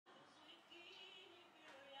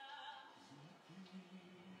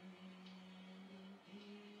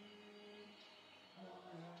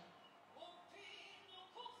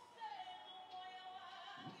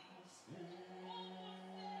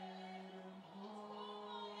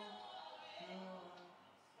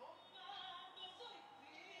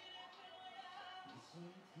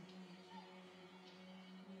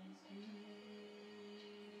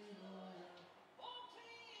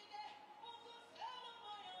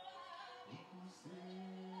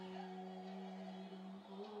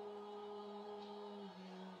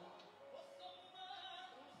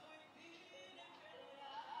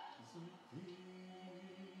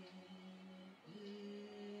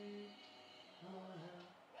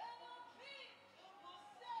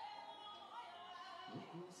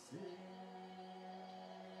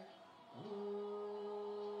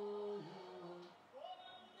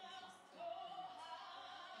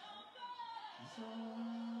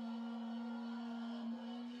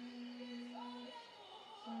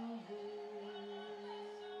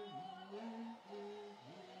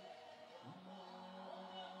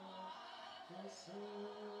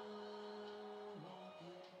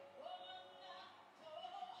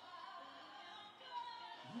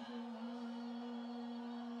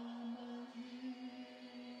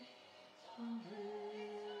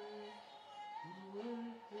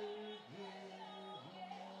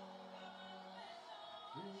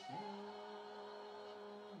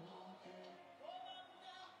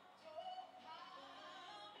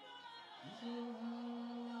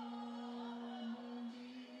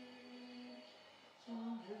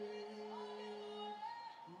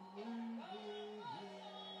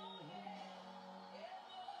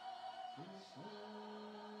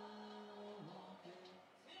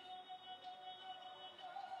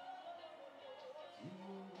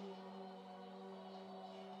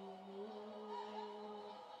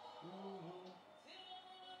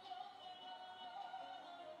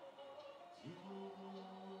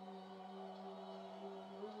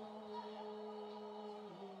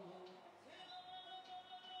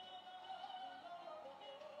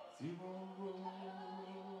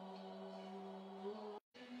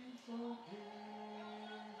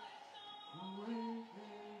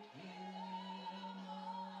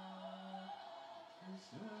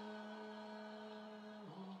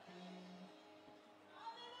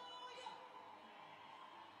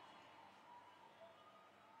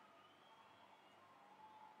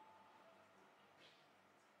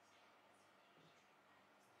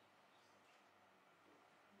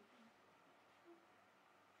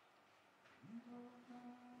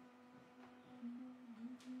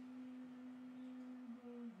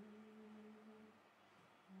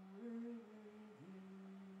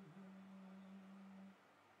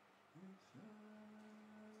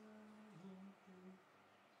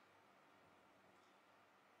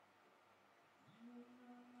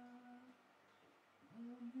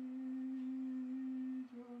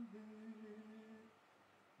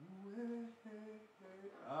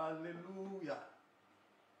Hallelujah.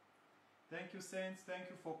 Thank you, saints. Thank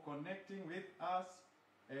you for connecting with us.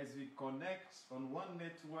 As we connect on one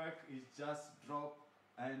network, it just dropped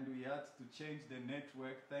and we had to change the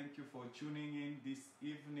network. Thank you for tuning in this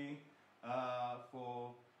evening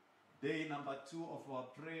for day number 2 of our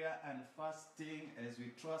prayer and fasting, as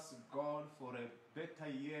we trust God for a better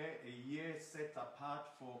year, a year set apart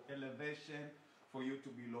for elevation, for you to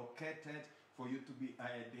be located, for you to be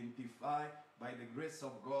identified by the grace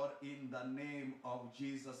of God in the name of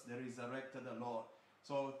Jesus, the resurrected Lord.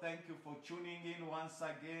 So thank you for tuning in once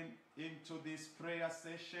again into this prayer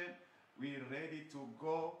session. We're ready to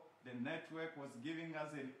go. The network was giving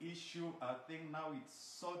us an issue. I think now it's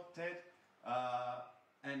sorted.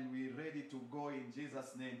 And we're ready to go in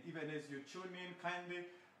Jesus' name. Even as you tune in, kindly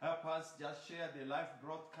help us just share the live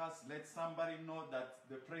broadcast. Let somebody know that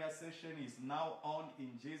the prayer session is now on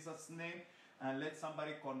in Jesus' name. And let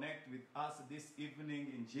somebody connect with us this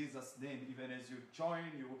evening in Jesus' name. Even as you join,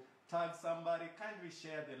 you tag somebody, kindly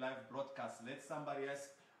share the live broadcast. Let somebody else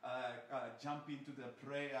jump into the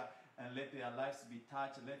prayer and let their lives be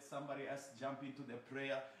touched. Let somebody else jump into the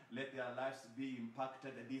prayer. Let their lives be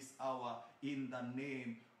impacted this hour in the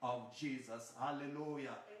name of Jesus.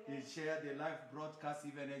 Hallelujah. Amen. Share the live broadcast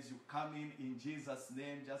even as you come in Jesus'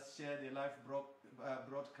 name. Just share the live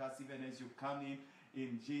broadcast even as you come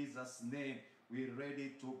in Jesus' name. We're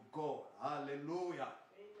ready to go. Hallelujah.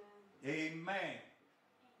 Amen. Amen.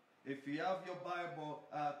 If you have your Bible,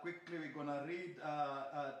 quickly we're going to read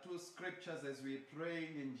 2 scriptures as we're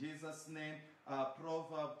praying in Jesus' name.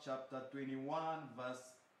 Proverbs chapter 21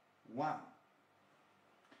 verse 1.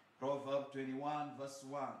 Proverbs 21 verse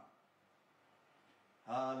 1.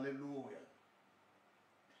 Hallelujah.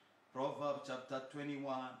 Proverbs chapter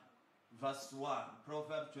 21 verse 1.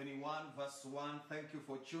 Proverbs 21 verse 1. Thank you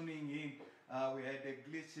for tuning in. We had the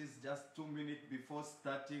glitches just 2 minutes before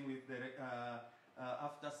starting with the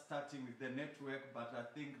after starting with the network, but I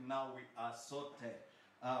think now we are sorted.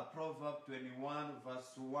 Proverbs 21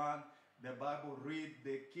 verse 1. The Bible reads,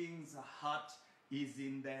 the king's heart is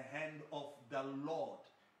in the hand of the Lord,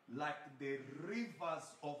 like the rivers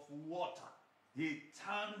of water. He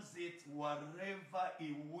turns it wherever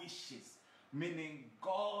he wishes. Meaning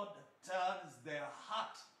God turns the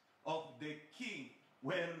heart of the king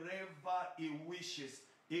wherever he wishes,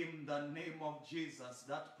 in the name of Jesus.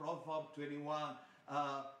 That Proverb 21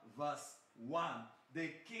 verse 1. The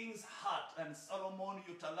king's heart, and Solomon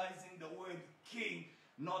utilizing the word king,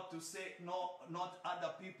 not to say no, not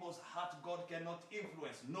other people's heart God cannot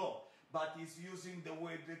influence. No, but he's using the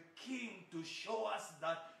word the king to show us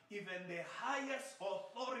that even the highest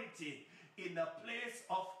authority in the place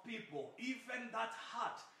of people, even that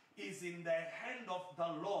heart is in the hand of the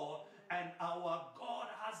Lord, and our God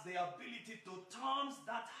has the ability to turn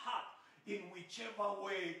that heart in whichever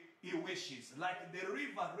way he wishes. Like the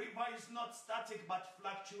river is not static but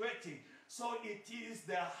fluctuating. So it is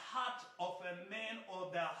the heart of a man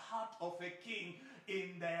or the heart of a king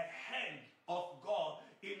in the hand of God,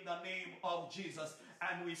 in the name of Jesus.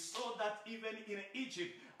 And we saw that even in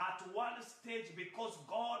Egypt, at one stage, because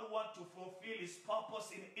God wanted to fulfill his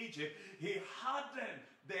purpose in Egypt, he hardened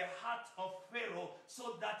the heart of Pharaoh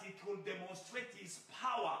so that it could demonstrate his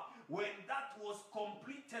power. When that was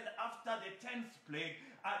completed after the 10th plague,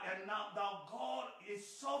 and now God is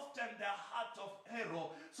softened the heart of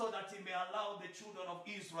Pharaoh so that he may allow the children of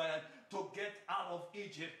Israel to get out of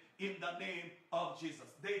Egypt, in the name of Jesus.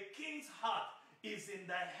 The king's heart is in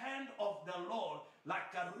the hand of the Lord,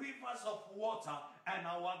 like a rivers of water, and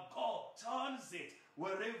our God turns it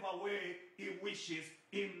wherever way he wishes,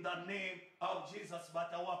 in the name of Jesus.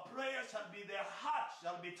 But our prayer shall be, their heart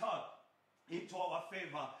shall be turned into our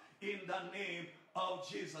favor, in the name of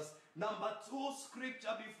Jesus. Number 2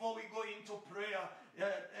 scripture before we go into prayer,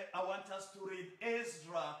 I want us to read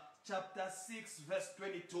Ezra chapter 6 verse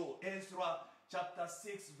 22. Ezra chapter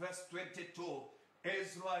 6 verse 22.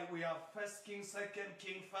 Ezra, we have 1 King, 2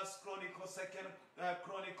 King, 1 Chronicle, 2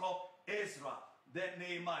 Chronicle, Ezra, then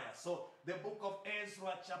Nehemiah. So the book of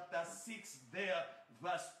Ezra chapter 6 there,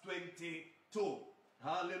 verse 22.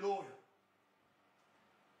 Hallelujah.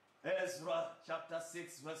 Ezra chapter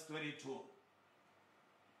 6 verse 22.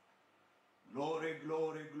 Glory,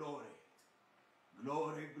 glory, glory.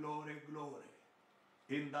 Glory, glory, glory.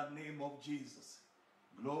 In the name of Jesus.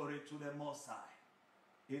 Glory to the Most High.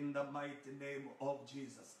 In the mighty name of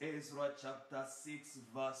Jesus. Ezra chapter 6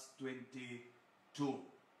 verse 22.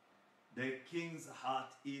 The king's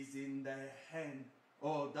heart is in the hand.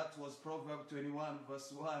 Oh, that was Proverbs 21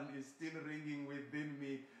 verse 1. Is still ringing within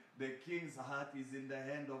me. The king's heart is in the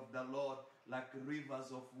hand of the Lord, like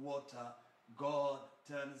rivers of water. God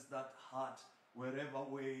turns that heart wherever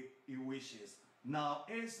way he wishes. Now,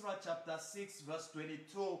 Ezra chapter 6 verse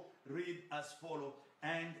 22 read as follows.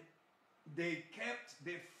 And they kept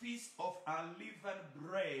the feast of unleavened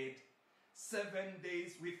bread 7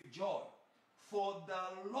 days with joy, for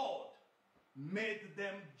the Lord made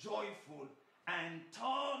them joyful and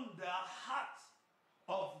turned the heart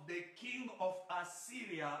of the king of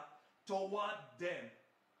Assyria toward them,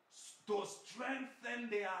 to strengthen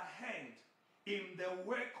their hand in the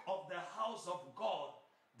work of the house of God,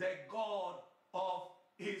 the God of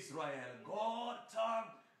Israel. God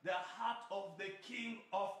turned the heart of the king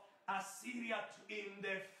of Assyria in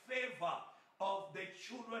the favor of the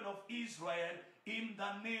children of Israel, in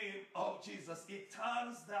the name of Jesus. It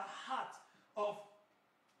turns the heart of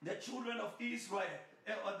the children of Israel,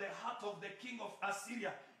 or the heart of the king of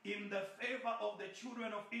Assyria, in the favor of the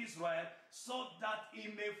children of Israel, so that he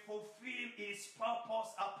may fulfill his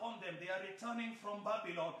purpose upon them. They are returning from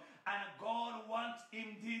Babylon, and God wants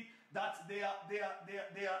indeed that the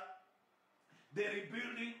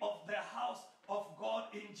rebuilding of the house of God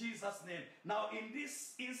in Jesus' name. Now, in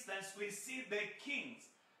this instance, we see the kings.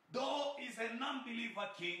 Though he's a non-believer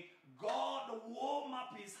king, God warmed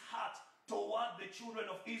up his heart toward the children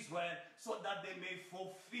of Israel so that they may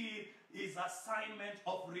fulfill his assignment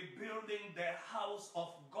of rebuilding the house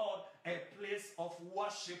of God, a place of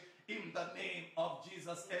worship, in the name of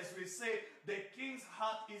Jesus. As we say, the king's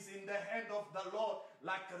heart is in the hand of the Lord,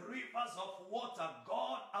 like rivers of water.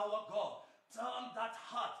 God, our God, turn that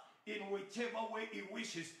heart in whichever way he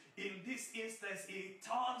wishes. In this instance, he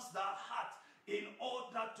turns the heart in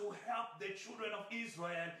order to help the children of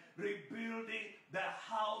Israel rebuilding the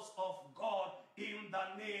house of God, in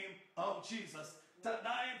the name of Jesus.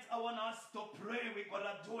 Tonight, I want us to pray. We're going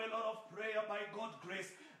to do a lot of prayer by God's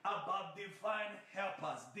grace about divine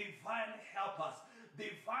helpers. Divine helpers.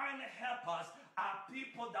 Divine helpers are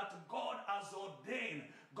people that God has ordained,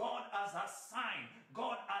 God has assigned,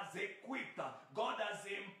 God has equipped, God has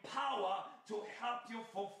empowered to help you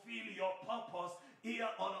fulfill your purpose here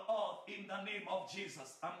on earth in the name of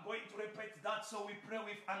Jesus. I'm going to repeat that so we pray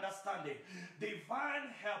with understanding.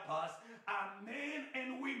 Divine helpers are men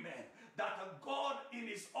and women that God in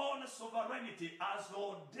his own sovereignty has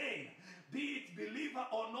ordained. Be it believer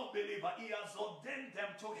or no believer, he has ordained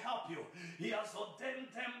them to help you. He has ordained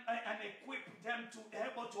them and equipped them to be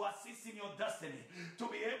able to assist in your destiny, to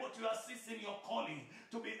be able to assist in your calling,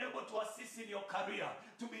 to be able to assist in your career,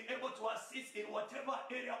 to be able to assist in whatever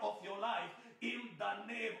area of your life in the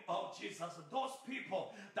name of Jesus. Those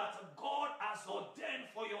people that God has ordained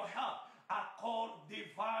for your help are called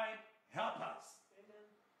divine helpers. Amen.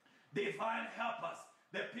 Divine helpers.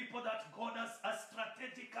 The people that God has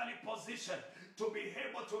strategically positioned to be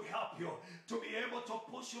able to help you, to be able to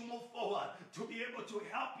push you move forward, to be able to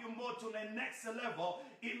help you move to the next level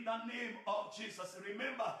in the name of Jesus.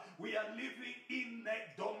 Remember, we are living in the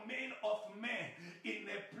domain of men, in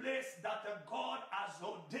a place that God has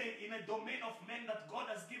ordained, in a domain of men that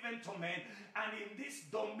God has given to men. And in this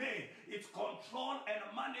domain, it's controlled and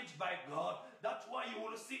managed by God. That's why you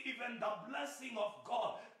will see even the blessing of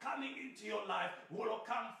God coming into your life will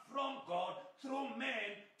come from God through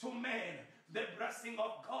man to man. The blessing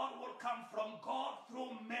of God will come from God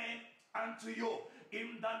through man unto you.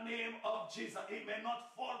 In the name of Jesus, it may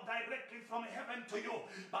not fall directly from heaven to you,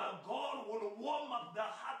 but God will warm up the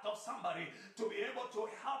heart of somebody to be able to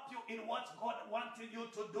help you in what God wanted you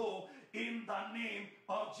to do in the name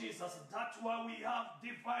of Jesus. That's why we have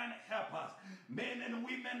divine helpers, men and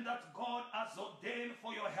women that God has ordained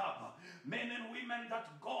for your help, men and women that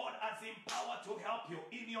God has empowered to help you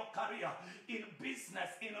in your career, in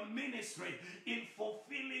business, in a ministry, in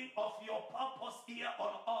fulfilling of your purpose here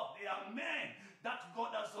on earth. They are men that God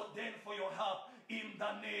has ordained for your help in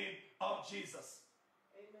the name of Jesus.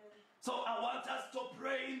 Amen. So I want us to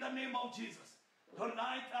pray in the name of Jesus.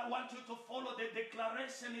 Tonight I want you to follow the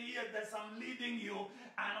declaration here that I'm leading you,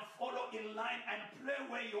 and follow in line and pray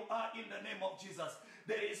where you are in the name of Jesus.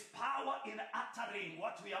 There is power in uttering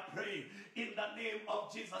what we are praying in the name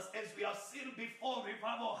of Jesus. As we have seen before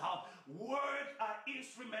revival, how words are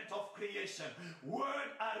instrument of creation.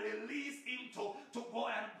 Words are released into to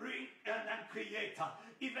go and bring and create.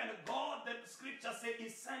 Even God, the scripture says, he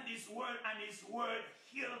sent his word and his word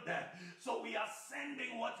healed them. So we are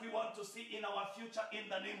sending what we want to see in our future in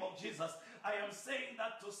the name of Jesus. I am saying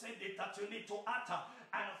that to say that you need to utter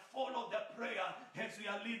and follow the prayer as we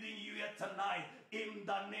are leading you here tonight in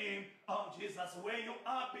the name of Jesus. Where you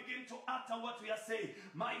are, begin to utter what we are saying.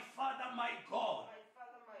 My Father, my God.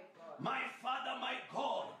 My Father, my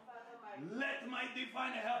God. Let my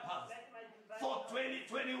divine helpers for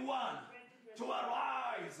 2021 to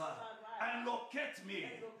arise and locate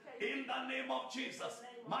me in the name of Jesus.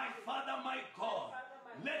 My Father, my God.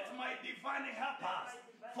 Let my divine helpers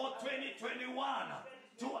for 2021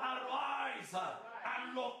 to arise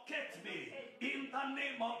and locate me in the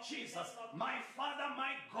name of Jesus. My Father,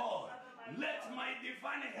 my God, let my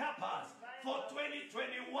divine helpers for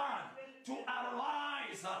 2021 to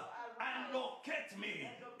arise and locate me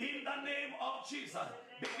in the name of Jesus.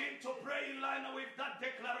 Begin to pray in line with that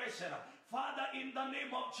declaration. Father, in the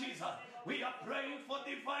name of Jesus, we are praying for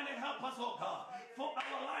divine helpers, oh God, for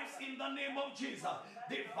our lives in the name of Jesus.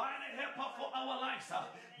 Divine helper for our lives.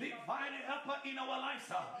 Divine helper in our lives.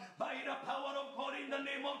 By the power of God in the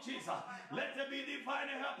name of Jesus. Let there be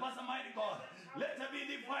divine helpers, mighty God. Let there be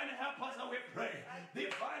divine helpers, we pray.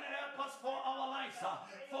 Divine helpers for our lives.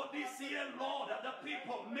 For this year, Lord, the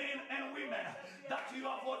people, men and women, that you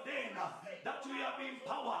have ordained, that you have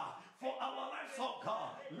empowered for our lives, oh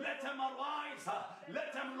God. Let them arise. Let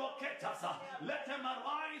them locate us. Let them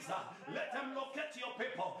arise. Let them locate your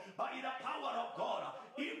people by the power of God.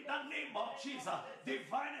 In the name of Jesus,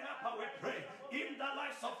 divine helper, we pray. In the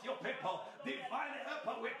lives of your people, divine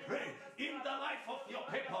helper, we pray. In the life of your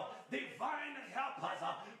people, divine helpers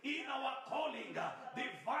in our calling,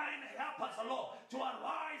 divine helpers, Lord, to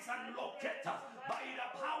arise and locate us by the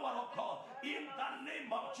power of God. In the name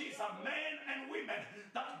of Jesus, men and women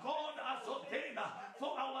that God has ordained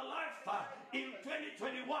for our life in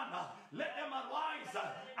 2021, let them arise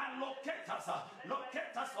and locate us.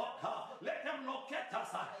 Locate us, oh God. Let them locate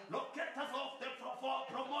us. Locate us for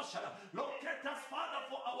promotion. Locate us, Father,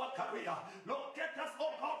 for our career. Locate us,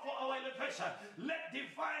 oh God, for our elevation. Let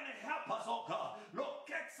divine help us, oh God.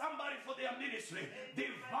 Locate somebody for their ministry.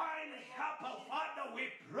 Divine help us, Father,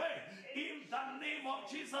 we pray in the name of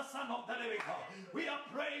Jesus, Son of the living God. We are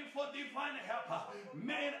praying for divine help,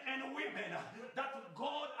 men and women that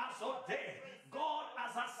God has ordained, God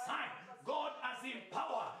has assigned, God has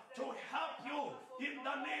empowered to help you in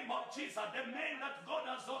the name of Jesus. The men that God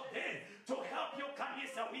has ordained to help you,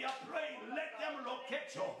 Kanisa, we are praying, let them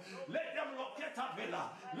locate you. Let them locate us travel.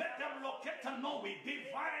 Let them locate Noe,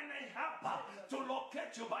 divine helper to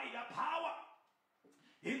locate you by the power.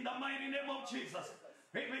 In the mighty name of Jesus,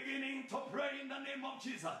 we're beginning to pray in the name of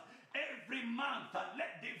Jesus. Every month,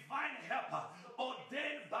 let divine helper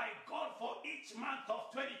ordained by God for each month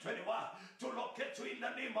of 2021 to locate you in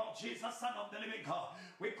the name of Jesus, Son of the living God.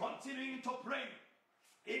 We're continuing to pray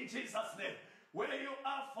in Jesus' name. Where you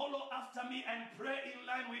are, follow after me and pray in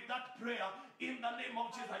line with that prayer in the name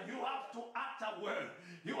of Jesus. You have to utter word.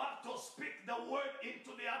 You have to speak the word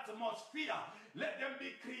into the atmosphere. Let them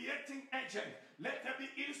be creating agent. Let them be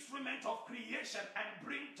instrument of creation and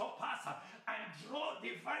bring to pass and draw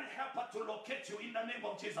divine helper to locate you in the name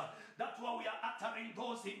of Jesus. That's why we are uttering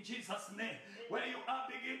those in Jesus' name. Where you are,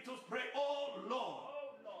 begin to pray, oh Lord,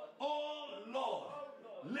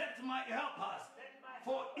 let my helpers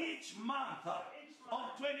for each month of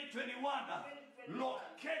 2021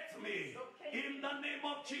 locate me in the name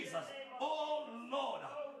of Jesus. Oh Lord,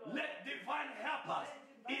 let divine helpers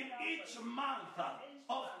in each month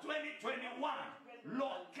of 2021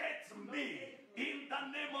 locate me in the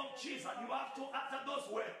name of Jesus. You have to utter those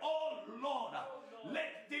words. Oh Lord,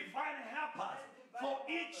 let divine helpers for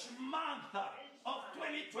each month of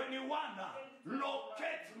 2021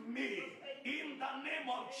 locate me in the name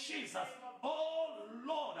of Jesus. Oh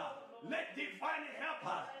Lord, let divine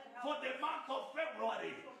helpers for the month of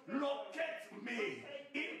February locate me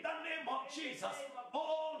in the name of Jesus.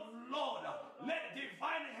 Oh Lord, let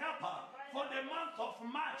divine helper for the month of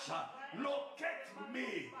March locate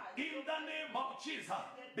me in the name of Jesus.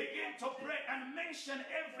 Begin to pray and mention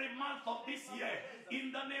every month of this year in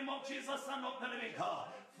the name of Jesus, Son of the living God.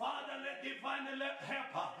 Father, let divine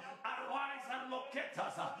helper arise and locate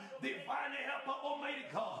us. Divine helper, Almighty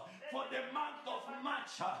God, for the month of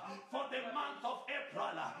March, for the month of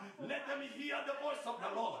April. Let them hear the voice of the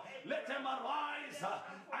Lord. Let them arise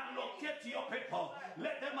and locate your people.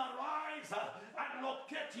 Let them arise and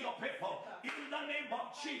locate your people in the name of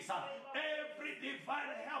Jesus. Every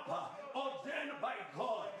divine helper ordained by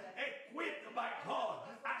God, equipped by God,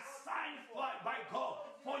 assigned by God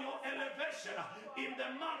for your elevation in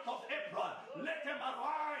the month of April, let them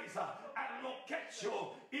arise and locate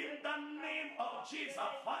you in the name of Jesus.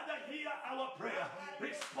 Father, hear our prayer.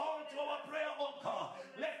 Respond to our prayer, oh God.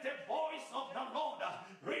 Let the voice of the Lord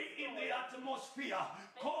ring in the atmosphere.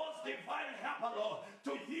 Cause divine helper, Lord,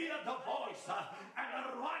 to hear the voice and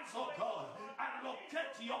arise, oh God, and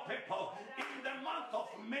locate your people in the month of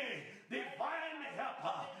May. Divine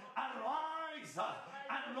helper, arise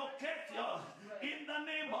and locate you in the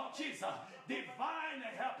name of Jesus. Divine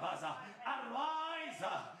helpers, arise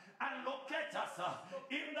and locate us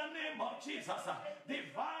in the name of Jesus.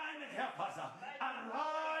 Divine helpers,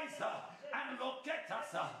 arise and locate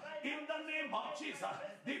us in the name of Jesus.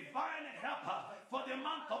 Divine helper for the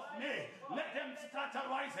month of May, let them start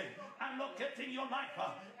arising and locating your life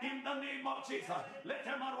in the name of Jesus. Let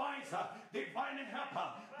them arise. Divine helper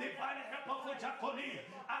for Jacqueline,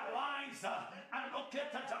 arise and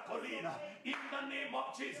locate Jacqueline in the name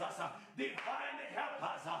of Jesus. Divine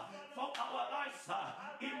helpers for our lives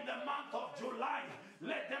in the month of July,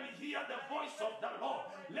 let them hear the voice of the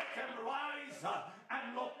Lord. Let them rise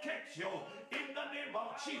and locate you in the name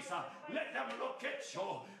of Jesus. Let them locate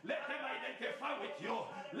you. Let them identify with you.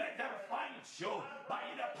 Let them find you by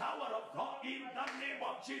the power of God in the name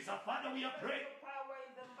of Jesus. Father, we are praying.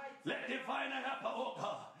 Let divine help, oh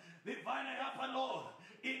God, divine help, Lord,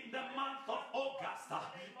 in the month of August,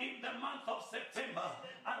 in the month of September,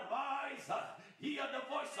 arise, hear the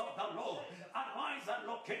voice of the Lord, arise and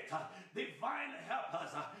locate divine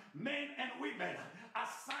helpers, men and women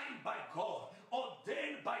assigned by God,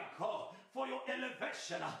 ordained by God for your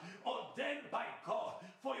elevation, ordained by God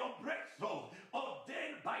for your breakthrough,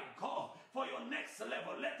 ordained by God for your next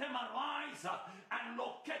level. Let them arise and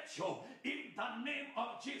locate you in the name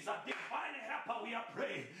of Jesus. Divine helper, we are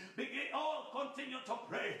praying. Begin, continue to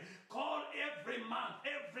pray. Call every month.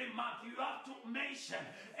 You have to mention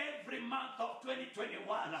every month of 2021.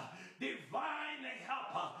 Divine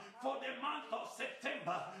helper for the month of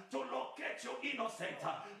September to locate you innocent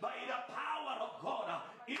by the power of God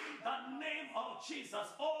in the name of Jesus.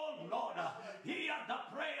 Oh Lord, hear the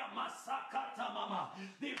prayer. Masakata mama.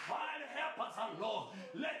 Divine helpers, Lord.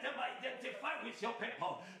 Let them identify with your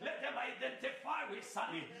people. Let them identify with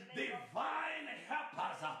Sunny. Divine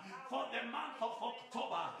helpers for the month of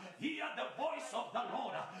October. Hear the voice of the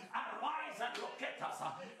Lord. Arise and locate us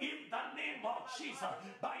in the name of Jesus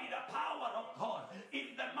by the power of God.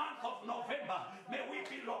 In the month of November, may we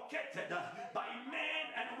be located by men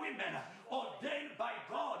and women ordained by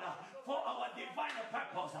God for our divine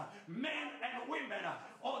purpose. Men and women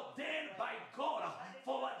ordained by God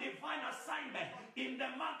for our divine assignment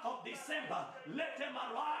let them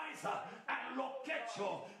arise and locate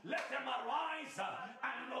you. Let them arise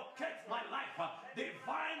and locate my life.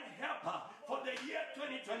 Divine helper for the year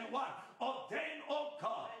 2021. Ordain, oh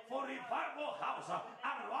God, for Revival House.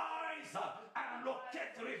 Arise and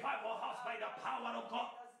locate Revival House by the power of God.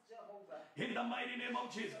 In the mighty name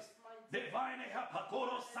of Jesus. Divine helper.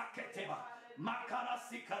 Koro saketeba. Makara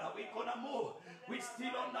sikara. We're gonna move. We're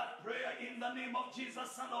still on that prayer in the name of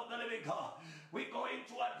Jesus, Son of the living God. We're going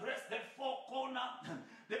to address the four corner,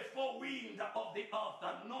 the four wind of the earth,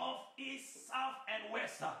 the north, east, south, and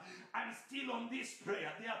west. And still on this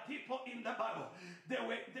prayer, there are people in the Bible.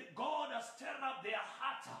 God has stirred up their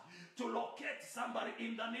heart to locate somebody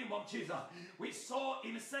in the name of Jesus. We saw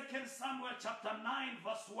in 2 Samuel chapter 9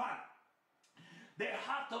 verse 1. The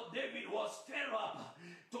heart of David was stirred up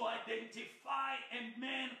to identify a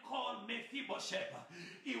man called Mephibosheth.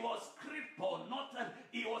 He was crippled,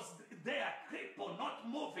 he was there crippled, not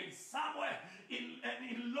moving, somewhere in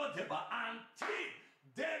Lodebar, until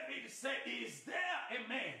David said, "Is there a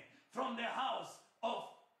man from the house of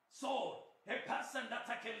Saul, a person that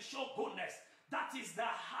I can show goodness?" That is the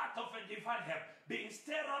heart of a divine help, being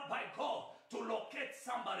stirred up by God to locate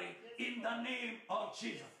somebody in the name of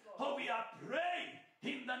Jesus. Oh, we are praying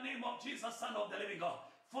in the name of Jesus, Son of the living God,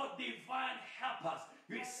 for divine helpers.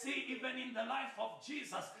 We see even in the life of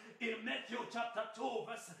Jesus in Matthew chapter 2,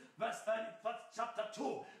 verse chapter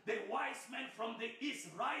 2, the wise men from the east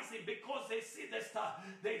rising because they see the star.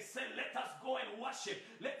 They say, "Let us go and worship.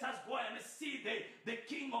 Let us go and see the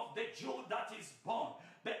King of the Jews that is born."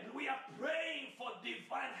 But we are praying for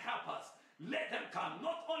divine helpers. Let them come,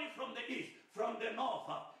 not only from the east, from the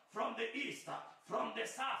north, from the east, from the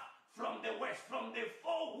south, from the west, from the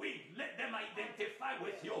four winds. Let them identify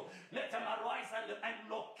with you. Let them arise and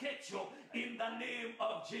locate you in the name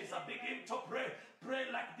of Jesus. Begin to pray. Pray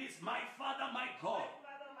like this: "My Father, my God,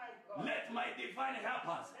 let my divine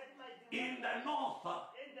helpers in the north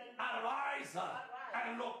arise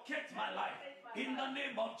and locate my life in the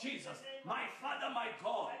name of Jesus. My Father, my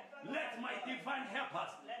God, let my divine helpers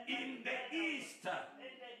in the east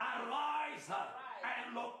arise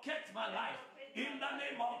and locate my life in the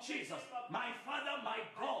name of Jesus. My Father, my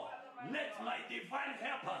God, let my divine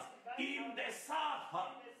helpers in the south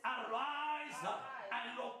arise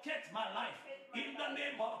and locate my life in the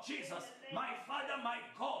name of Jesus. My Father, my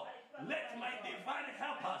God, let my divine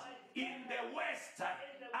helpers in the west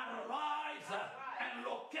arise and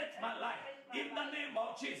locate my life in the name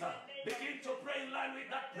of Jesus." Begin to pray in line with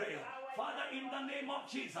that prayer. Father, in the name of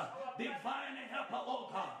Jesus, divine helper, oh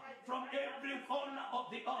God, from every corner of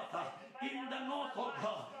the earth, in the north, oh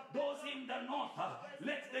God, those in the north,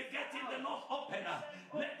 let the gate in the north open.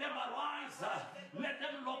 Let them arise. Let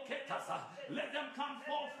them locate us. Let them come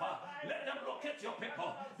forth. Let them locate your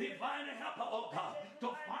people. Divine helper, oh God,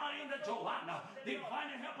 to find Joanna. Divine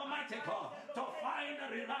helper, mighty God, to find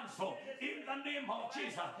Riranzo. In the name of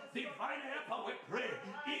Jesus, divine helper, we pray.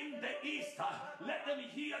 In the east, let them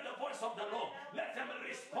hear the voice of the Lord. Let them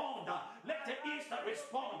respond. Let the east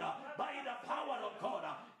respond by the power of God.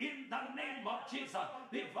 In the name of Jesus,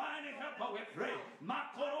 divine helper, we pray.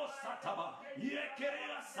 Makoro Sataba,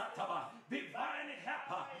 Yekerea Sataba, divine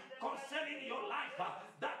helper concerning your life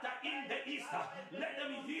that are in the east. Let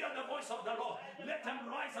them hear the voice of the Lord. Let them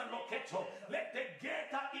rise and locate you. Let the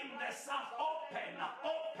gate in the south open.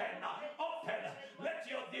 Let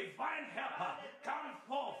your divine helper come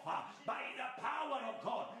forth by the power of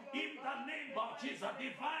God. In the name of Jesus,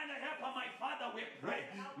 divine helper, my Father, we pray.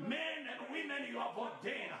 Men and women you have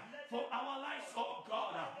ordained for our lives, oh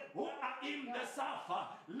God, who are in the south,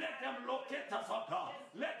 let them locate us, oh God.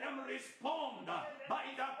 Let them respond by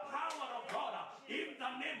the power of God. In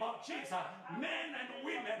the name of Jesus, men and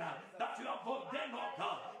women that you have ordained, oh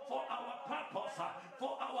God, for our purpose,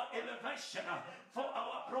 for our elevation, for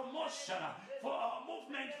our promotion, for our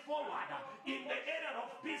movement forward in the area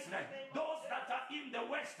of business. Those that are in the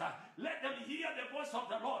west, let them hear the voice of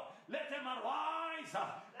the Lord. Let them arise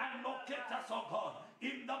and locate us, oh God,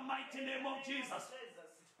 in the mighty name of Jesus.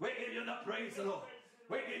 We give you the praise, Lord.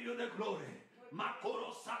 We give you the glory.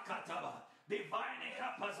 Makoro Sakataba, divine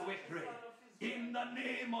helpers, we pray. In the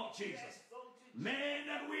name of Jesus, men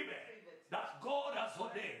and women that God has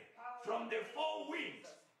ordained from the four winds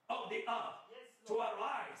of the earth to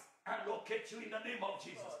arise and locate you in the name of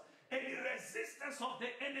Jesus. Any resistance of the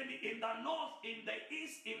enemy in the north, in the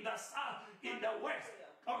east, in the south, in the west,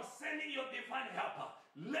 concerning your divine helper,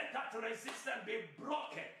 let that resistance be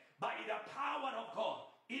broken by the power of God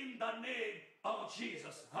in the name of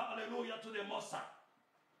Jesus. Hallelujah to the Musas.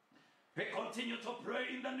 We continue to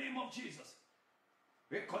pray in the name of Jesus.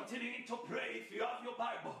 We're continuing to pray. If you have your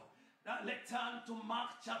Bible, Let's turn to Mark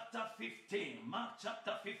chapter 15. Mark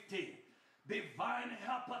chapter 15. Divine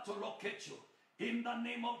helper to locate you. In the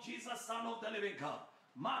name of Jesus, Son of the living God.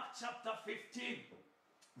 Mark chapter 15,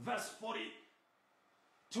 verse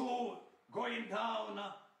 42, going down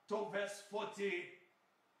to verse 45.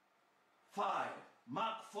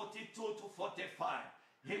 Mark 42 to 45.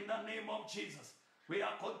 In the name of Jesus, we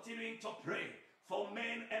are continuing to pray for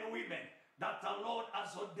men and women that the Lord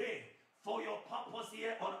has ordained for your purpose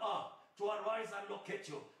here on earth, to arise and locate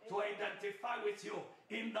you, to identify with you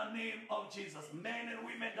in the name of Jesus. Men and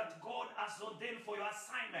women that God has ordained for your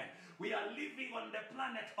assignment. We are living on the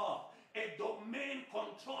planet Earth, a domain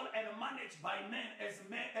controlled and managed by men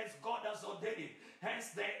as God has ordained it.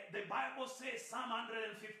 Hence the Bible says, Psalm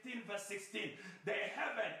 115 verse 16, the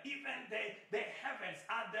heaven, even the heavens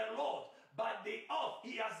are the Lord, but the earth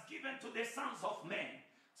he has given to the sons of men.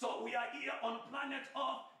 So we are here on planet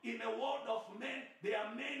Earth in a world of men. There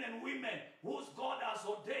are men and women whose God has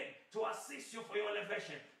ordained to assist you for your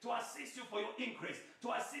elevation, to assist you for your increase, to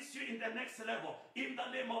assist you in the next level. In the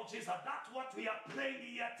name of Jesus, that's what we are praying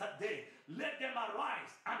here today. Let them arise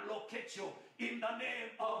and locate you in the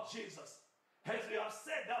name of Jesus. As we have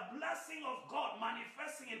said, the blessing of God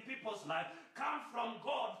manifesting in people's life come from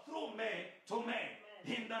God through men to men.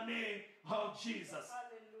 In the name of Jesus.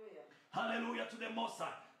 Hallelujah. Hallelujah to the Most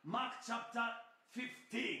High. Mark chapter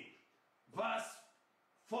 15 verse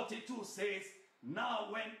 42 says, now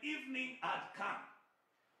when evening had come,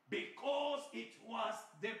 because it was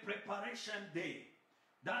the preparation day,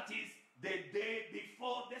 that is the day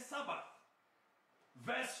before the Sabbath.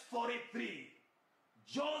 Verse 43,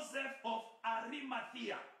 Joseph of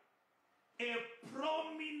Arimathea, a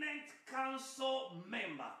prominent council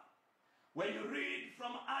member. When you read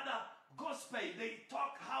from other gospel, they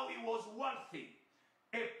talk how he was wealthy.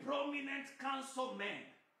 A prominent councilman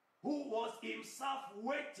who was himself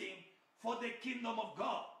waiting for the kingdom of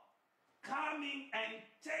God, coming and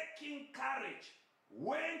taking courage,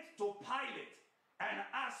 went to Pilate and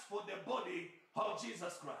asked for the body of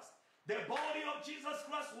Jesus Christ. The body of Jesus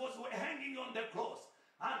Christ was hanging on the cross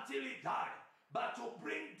until he died. But to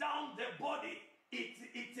bring down the body,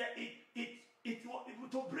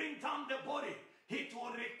 to bring down the body, it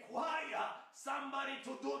will require somebody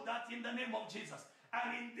to do that in the name of Jesus.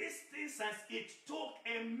 And in this instance, it took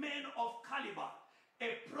a man of caliber,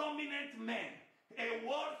 a prominent man, a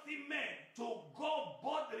worthy man, to go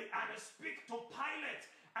boldly and speak to Pilate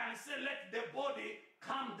and say, let the body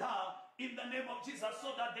come down in the name of Jesus,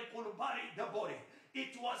 so that they could bury the body.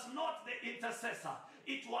 It was not the intercessor.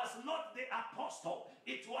 It was not the apostle.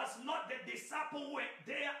 It was not the disciple who were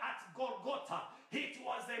there at Golgotha. It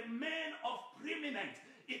was a man of preeminence.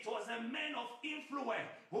 It was a man of influence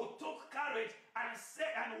who took courage and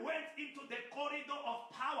went into the corridor of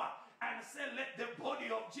power and said, let the body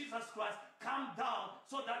of Jesus Christ come down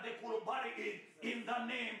so that they could bury it in the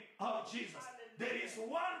name of Jesus. There is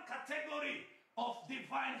one category of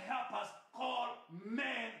divine helpers called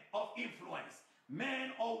men of influence.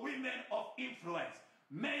 Men or women of influence.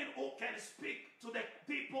 Men who can speak to the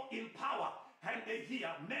people in power and they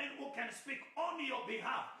hear. Men who can speak on your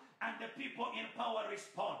behalf and the people in power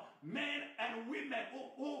respond. Men and women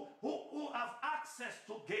who have access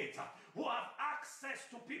to gate, who have access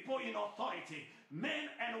to people in authority.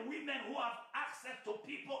 Men and women who have access to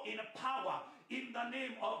people in power in the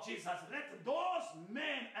name of Jesus. Let those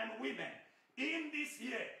men and women in this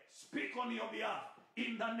year speak on your behalf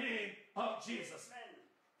in the name of Jesus.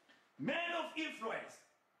 Men of influence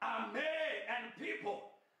are men and people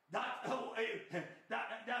that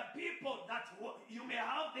people that you may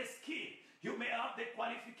have the skill, you may have the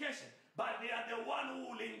qualification, but they are the one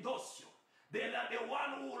who will endorse you. They are the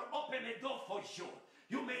one who will open a door for you.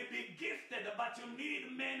 You may be gifted, but you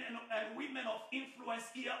need men and women of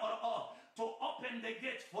influence here on earth to open the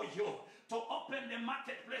gate for you, to open the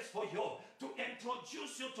marketplace for you, to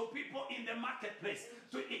introduce you to people in the marketplace,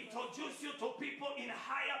 to introduce you to people in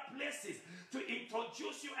higher places, to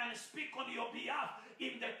introduce you and speak on your behalf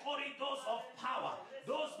in the corridors of power.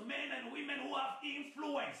 Those men and women who have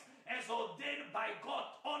influence as ordained by God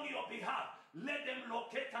on your behalf, let them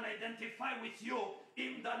locate and identify with you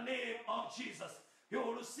in the name of Jesus. You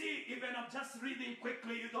will see, even I'm just reading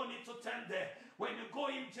quickly, you don't need to turn there. When you go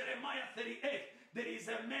in Jeremiah 38, there is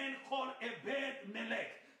a man called Ebed-Melech.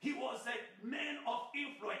 He was a man of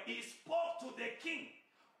influence. He spoke to the king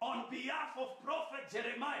on behalf of prophet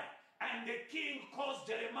Jeremiah. And the king caused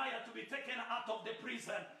Jeremiah to be taken out of the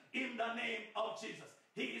prison in the name of Jesus.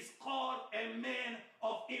 He is called a man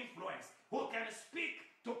of influence who can speak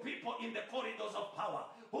to people in the corridors of power,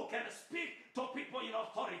 who can speak to people in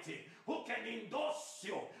authority, who can endorse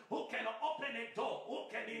you, who can open a door, who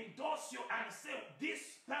can endorse endorse you and say, this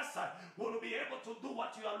person will be able to do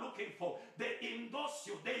what you are looking for. They endorse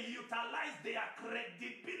you. They utilize their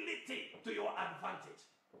credibility to your advantage.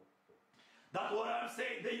 That's what I'm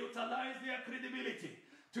saying. They utilize their credibility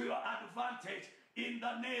to your advantage in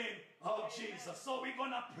the name of Jesus. So we're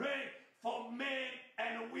going to pray for men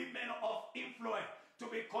and women of influence to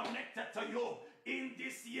be connected to you in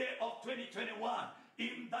this year of 2021.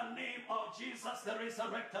 In the name of Jesus, the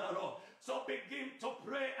resurrected Lord. So begin to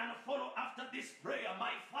pray and follow after this prayer. My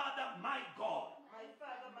Father, my God. My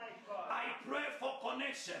Father, my God. I pray for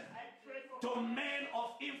connection to men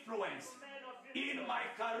of influence in my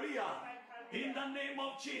career. In the name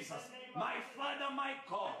of Jesus. My Father, my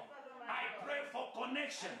God. I pray for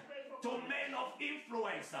connection to men of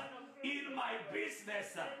influence in my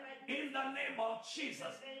business. In the name of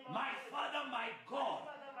Jesus. My Father, my God.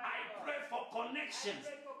 I pray for connections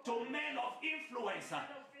to men of influence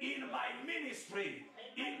in my ministry.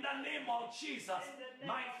 In the name of Jesus.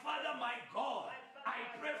 My Father, my God. I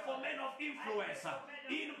pray for men of influence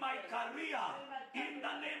in my career. In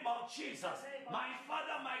the name of Jesus. My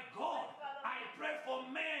Father, my God. I pray for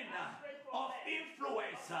men of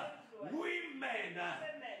influence, women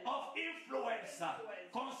of influence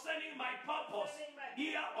concerning my purpose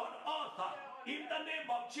here on earth. In the name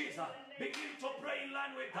of Jesus, begin to pray in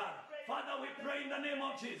line with that. Father, we pray in the name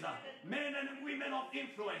of Jesus. Men and women of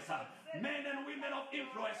influence, men and women of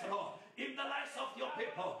influence, Lord, in the lives of your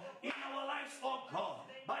people, in our lives, oh God,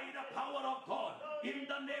 by the power of God, in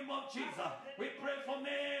the name of Jesus, we pray for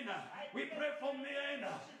men, we pray for men,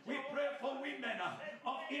 we pray for women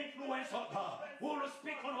of influence, oh God, who will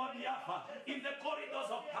speak on our behalf in the corridors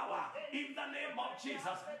of power, in the name of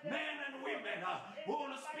Jesus. Men and women who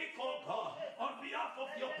will speak, oh God, on behalf of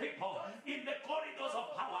your people, in the corridors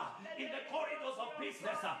of power, in the corridors of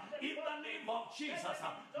business, in the name of Jesus.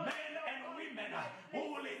 Men and women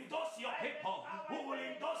who will endorse your people, who will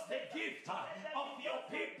endorse the gift of your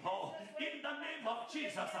people, in the name of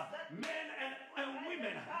Jesus. Men and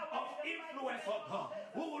women of influence, oh God,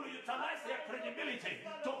 who will utilize their credibility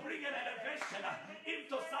to bring an elevation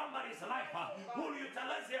into somebody's life, who will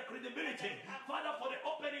utilize their credibility, Father, for the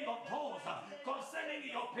opening of doors concerning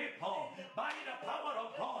your people by the power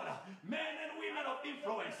of God. Men and women of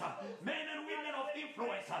influence, men and women of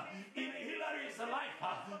influence in Hillary's life,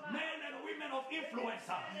 men and women of influence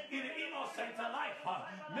in Innocent's life,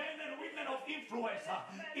 men and women of influence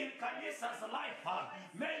in Kanissa's life,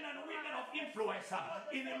 men and women of influence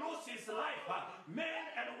in Lucy's life, men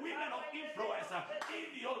and women of influence in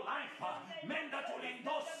your life, men that will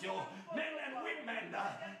endorse you, men and women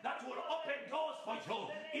that will open doors for you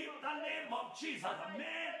in the name of Jesus.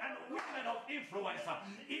 Men and women of influence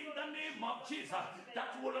in the name of Jesus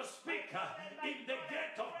that will speak in the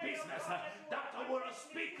gate of business, that will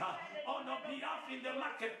speak on your behalf in the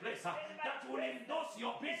marketplace, that will endorse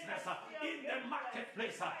your business in the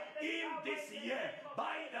marketplace in this year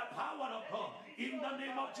by the power of God. In the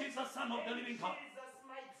name of Jesus, Son of the living God,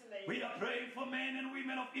 we are praying for men and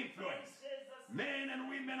women of influence. Men and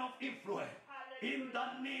women of influence in the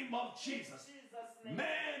name of Jesus.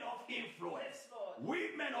 Men of influence,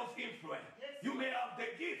 women of influence. You may have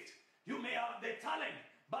the gift, you may have the talent,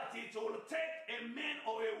 but it will take a man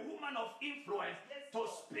or a woman of influence to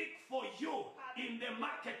speak for you in the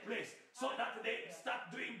marketplace so that they start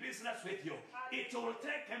doing business with you. It will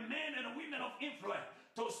take a man and women of influence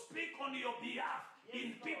to speak on your behalf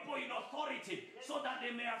in people in authority so that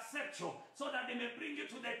they may accept you, so that they may bring you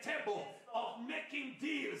to the table of making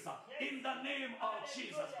deals in the name of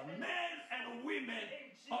Jesus. Men and women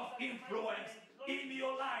of influence in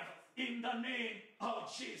your life in the name of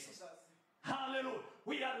Jesus. Hallelujah.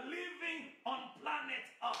 We are living on planet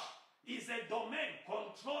Earth. It's a domain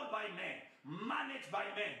controlled by men, managed by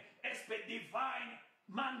men. It's a divine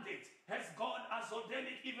mandate as God has ordained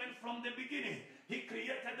it even from the beginning. He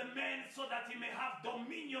created the man so that he may have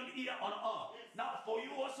dominion here on earth. Now for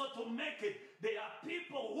you also to make it, there are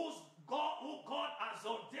people who God has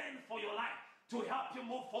ordained for your life to help you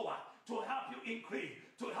move forward, to help you increase,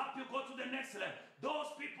 to help you go to the next level.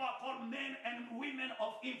 Those people are called men and women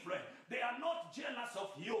of influence. They are not jealous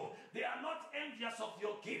of you. They are not envious of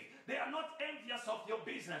your gift. They are not envious of your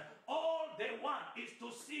business. All they want is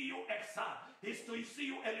to see you excel, is to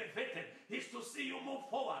see you elevated, is to see you move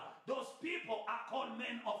forward. Those people are called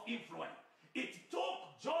men of influence. It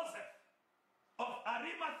took Joseph of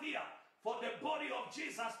Arimathea for the body of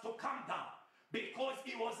Jesus to come down because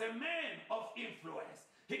he was a man of influence.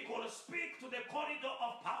 He could speak to the corridor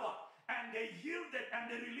of power, and they yielded and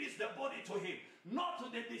they released the body to him, not to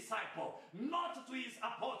the disciple, not to his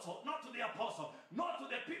apostle, not to the apostle, not to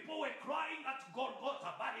the people who were crying at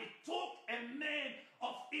Golgotha, but it took a man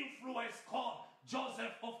of influence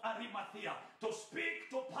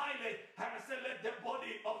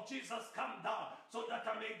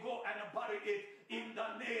may go and bury it in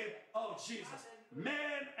the name of Jesus.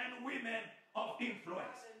 Men and women of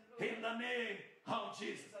influence, in the name of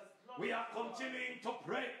Jesus. We are continuing to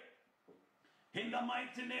pray in the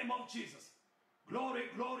mighty name of Jesus. Glory,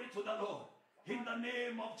 glory to the Lord. In the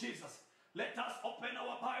name of Jesus. Let us open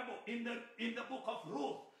our Bible in the book of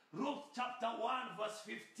Ruth. Ruth chapter 1 verse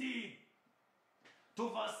 15 to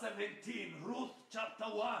verse 17. Ruth chapter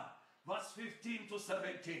 1 verse 15 to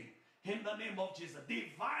 17. In the name of Jesus.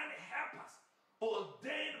 Divine helpers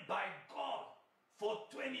ordained by God for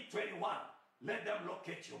 2021. Let them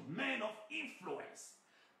locate you. Men of influence.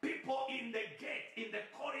 People in the gate, in the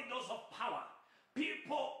corridors of power.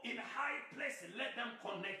 People in high places. Let them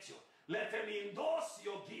connect you. Let them endorse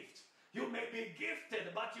your gift. You may be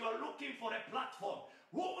gifted, but you are looking for a platform.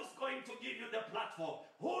 Who is going to give you the platform?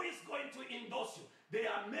 Who is going to endorse you? They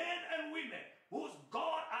are men and women whose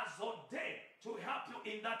God has ordained to help you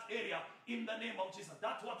in that area in the name of Jesus.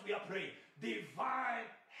 That's what we are praying.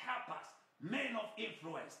 Divine helpers, men of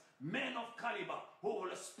influence, men of caliber, who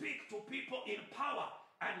will speak to people in power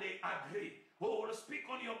and they agree. Who will speak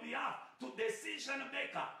on your behalf to decision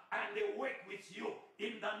maker and they work with you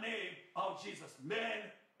in the name of Jesus.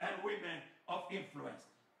 Men and women of influence.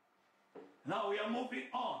 Now we are moving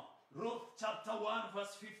on. Ruth chapter 1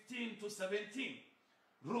 verse 15 to 17.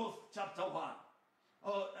 Ruth chapter 1.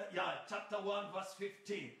 Chapter 1 verse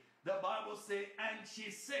 15. The Bible says, and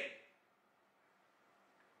she said,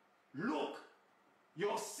 look,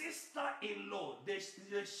 your sister-in-law, there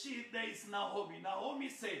is Naomi. Naomi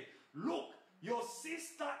said, look, your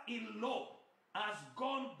sister-in-law has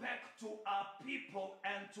gone back to her people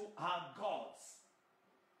and to her gods.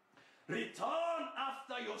 Return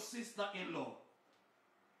after your sister-in-law.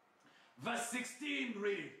 Verse 16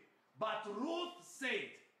 read, but Ruth said,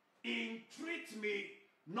 entreat me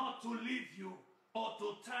not to leave you or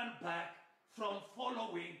to turn back from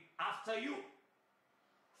following after you.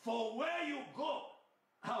 For where you go,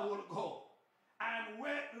 I will go. And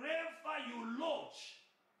wherever you lodge,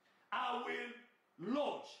 I will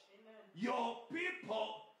lodge. Amen. Your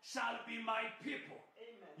people shall be my people.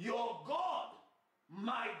 Amen. Your God,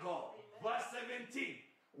 my God. Amen. Verse 17.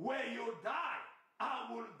 Where you die,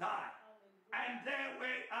 I will die. Amen. And there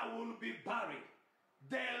where I will be buried.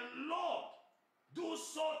 The Lord do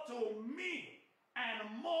so to me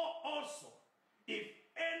and more also, if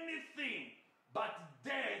anything but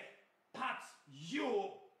death parts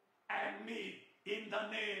you and me in the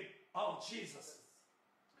name of Jesus.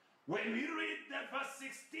 When we read the verse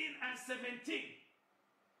 16 and 17,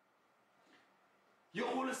 you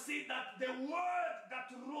will see that the word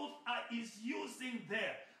that Ruth is using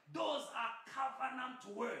there, those are covenant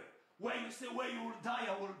words. Where you say, where you will die,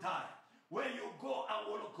 I will die. Where you go, I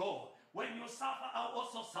will go. When you suffer, I will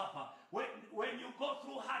also suffer. When you go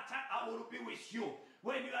through hard time, I will be with you.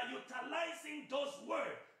 When you are utilizing those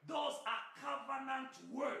words, those are covenant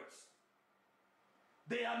words.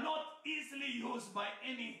 They are not easily used by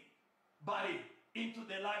anybody into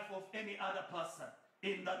the life of any other person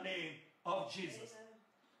in the name of Jesus.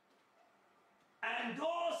 And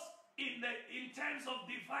those in terms of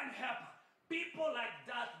divine help, people like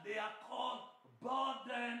that, they are called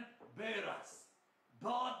burden bearers.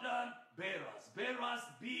 Burden bearers. Bearers,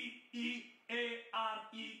 B-E-A-R-E-R.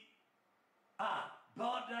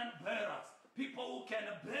 Burden bearers. People who can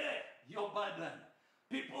bear your burden.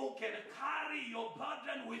 People who can carry your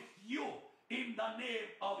burden with you in the name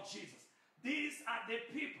of Jesus. These are the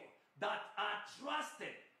people that are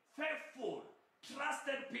trusted, faithful,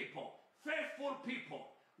 trusted people, faithful people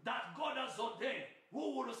that God has ordained,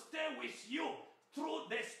 who will stay with you through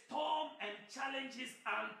the storm and challenges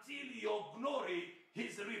until your glory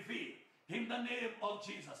is revealed. In the name of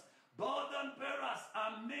Jesus. Burden bearers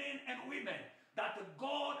are men and women that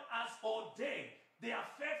God has ordained. They are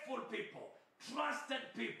faithful people, trusted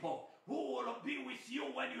people, who will be with you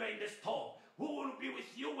when you are in the storm, who will be with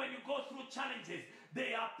you when you go through challenges.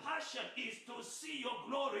 Their passion is to see your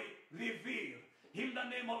glory revealed. In the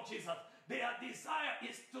name of Jesus. Their desire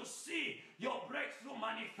is to see your breakthrough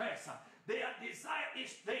manifest. Their desire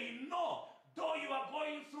is they know, though you are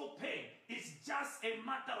going through pain, it's just a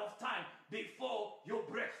matter of time before you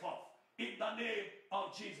break forth. In the name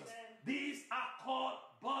of Jesus. Amen. These are called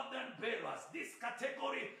burden bearers. This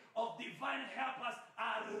category of divine helpers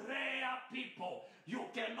are rare people. You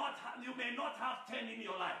may not have 10 in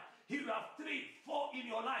your life. If you have 3, 4 in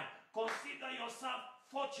your life, consider yourself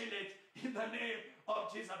fortunate in the name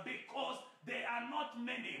of Jesus, because there are not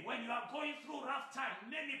many. When you are going through rough time,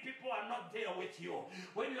 many people are not there with you.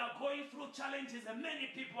 When you are going through challenges,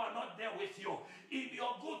 many people are not there with you. In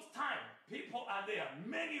your good time, people are there,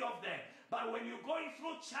 many of them. But when you're going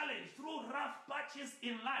through challenge, through rough patches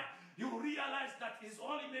in life, you realize that it's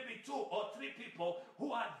only maybe 2 or 3 people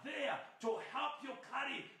who are there to help you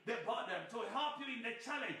carry the burden, to help you in the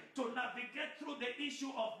challenge, to navigate through the issue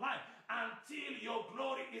of life until your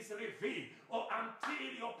glory is revealed or until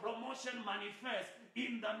your promotion manifests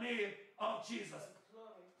in the name of Jesus.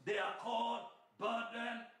 They are called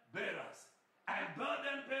burden bearers. And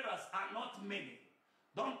burden bearers are not many.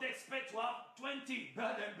 Don't expect to have 20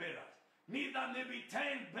 burden bearers. Neither maybe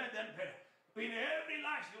 10 burden bearers. In every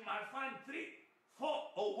life you might find 3, 4,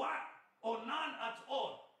 or 1, or none at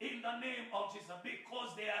all in the name of Jesus,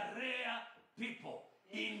 because they are rare people,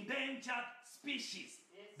 endangered species.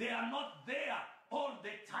 They are not there all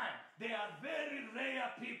the time. They are very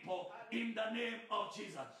rare people in the name of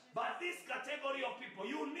Jesus. But this category of people,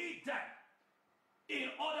 you need them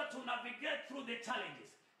in order to navigate through the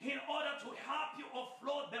challenges, in order to help you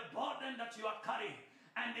offload the burden that you are carrying.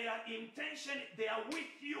 And their intention, they are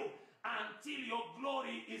with you until your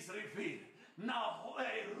glory is revealed. Now,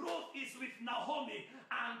 Ruth is with Naomi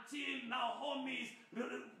until Naomi's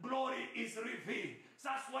glory is revealed.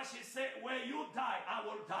 That's why she said, where you die, I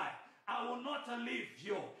will die. I will not leave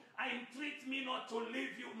you. I entreat me not to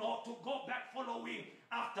leave you, nor to go back following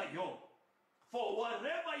after you. For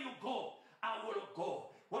wherever you go, I will go.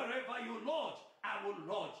 Wherever you lodge, I will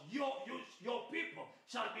lodge. Your people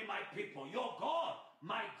shall be my people. Your God,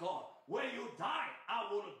 my God. Where you die,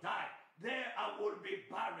 I will die. There I will be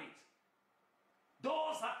buried.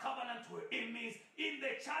 Those are covenant words. It means in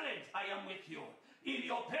the challenge, I am with you. In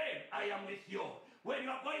your pain, I am with you. When you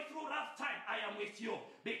are going through rough time, I am with you.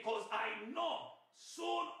 Because I know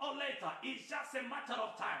soon or later, it's just a matter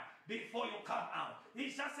of time before you come out.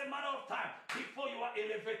 It's just a matter of time before you are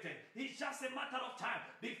elevated. It's just a matter of time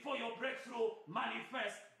before your breakthrough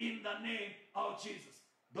manifests in the name of Jesus.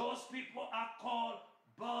 Those people are called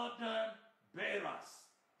burden bearers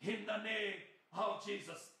in the name of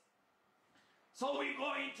Jesus. So we're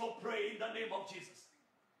going to pray in the name of Jesus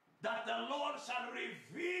that the Lord shall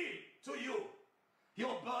reveal to you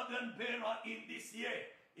your burden bearer in this year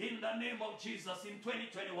in the name of Jesus. In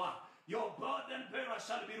 2021, your burden bearer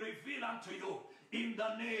shall be revealed unto you in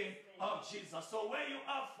the name of Jesus. So where you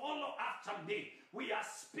are, follow after me. We are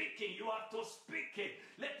speaking. You have to speak it.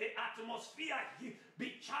 Let the atmosphere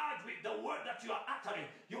be charged with the word that you are uttering.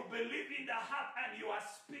 You believe in the heart and you are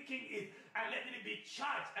speaking it. And let it be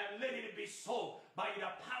charged and let it be so by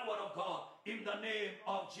the power of God in the name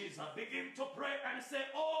of Jesus. Begin to pray and say,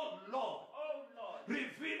 oh Lord,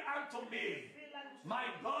 reveal unto me my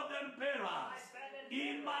burden bearers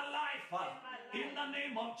in my life in the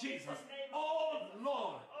name of Jesus. Oh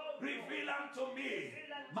Lord, reveal unto me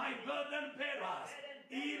my burden bearers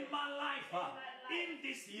in my life in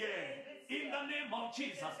this year in the name of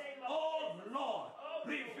Jesus. Oh Lord,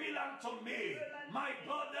 reveal unto me my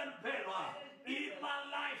burden bearer in my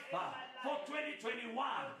life for 2021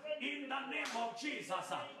 in the name of Jesus.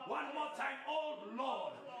 One more time. Oh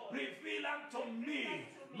Lord, reveal unto me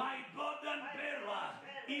my burden bearer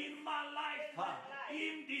in my life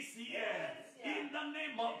in this year in the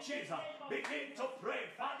name of Jesus. Begin to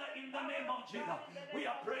pray. Father, in the name of Jesus, we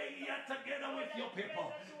are praying here together with your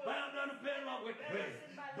people. Burden bearer, we pray.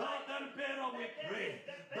 Burden bearer, we pray.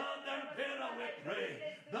 Burden bearer, we pray.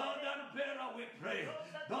 Burden bearer, we pray.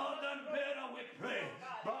 Burden bearer, we pray.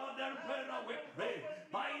 Burden bearer, we pray.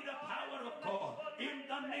 By the power of God, in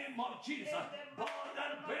the name of Jesus,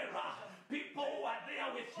 burden bearer, people who are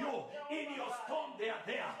there with you in your storm, they are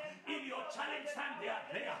there. In your challenge time, they are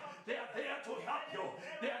there. They are there to help you.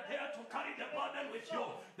 They are there to carry the burden with you.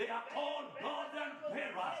 They are called burden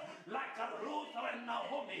bearers, like a Ruth and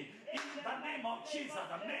Naomi. In the name of Jesus,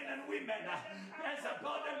 the men and women, as a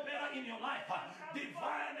burden bearer in your life,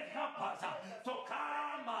 divine helpers to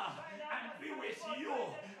come and be with you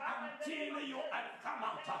until you come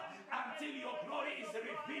out, until your glory is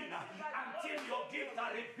revealed, until your gifts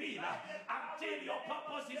are revealed, until your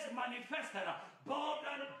purpose is manifested.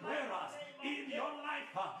 Burden bearers in your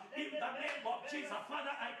life, in the name of Jesus. Father,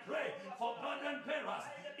 I pray for burden bearers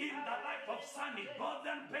in the life of Sunny.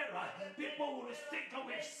 Burden bearers, people who will stick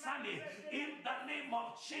with Sunny in the name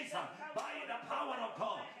of Jesus, by the power of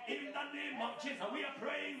God. In the name of Jesus, we are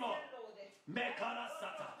praying, Lord.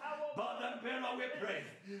 Burden bearer, we pray.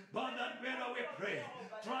 Burden bearer, we pray.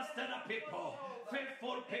 Trusted people,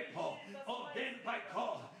 faithful people, ordained by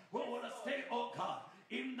God, who will stay, oh God,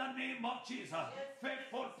 in the name of Jesus.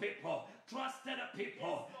 Faithful people, trusted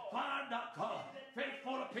people, Father God,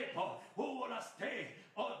 faithful people who will stay,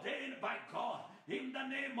 ordained by God, in the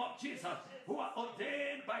name of Jesus, who are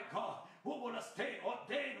ordained by God, who will stay,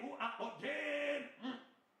 ordained, who are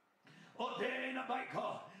ordained by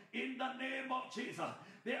God. in the name of Jesus.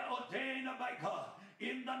 They are ordained by God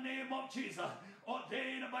in the name of Jesus.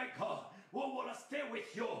 Ordained by God, who will stay with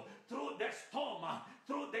you through the storm,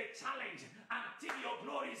 through the challenge, until your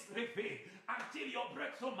glory is revealed, until your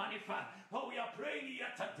breakthrough manifests. Oh, we are praying here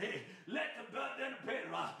today. Let the burden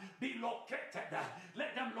bearer be located.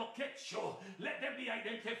 Let them locate you. Let them be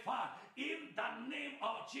identified in the name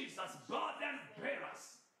of Jesus. Burden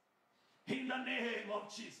bearers. In the name of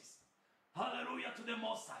Jesus. Hallelujah to the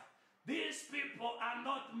Most High. These people are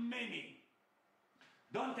not many.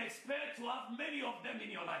 Don't expect to have many of them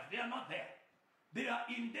in your life. They are not there. They are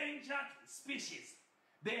endangered species.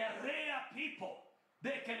 They are rare people.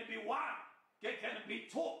 They can be one. They can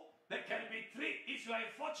be two. They can be three. If you are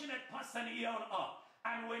a fortunate person here on earth,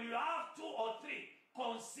 and when you have two or three,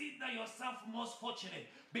 consider yourself most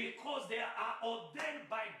fortunate, because they are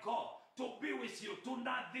ordained by God to be with you, to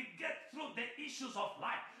navigate through the issues of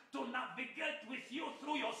life, to navigate with you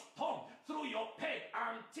through your storm, through your pain,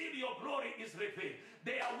 until your glory is revealed.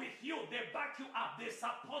 They are with you. They back you up. They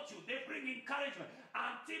support you. They bring encouragement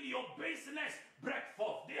until your business break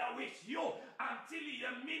forth. They are with you until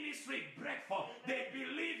your ministry break forth. They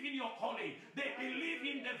believe in your calling. They believe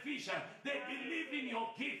in the vision. They believe in your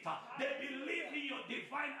gift. They believe in your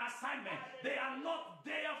divine assignment. They are not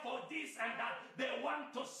there for this and that. They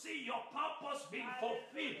want to see your purpose being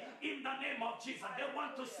fulfilled in the name of Jesus. They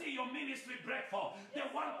want to see your ministry break forth. They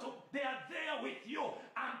are there with you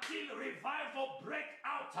until revival break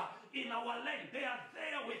out in our land. They are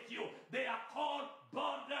there with you. They are called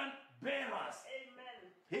burden bearers. Amen.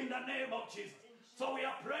 In the name of Jesus. So we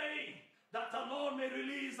are praying that the Lord may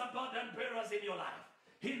release the burden bearers in your life.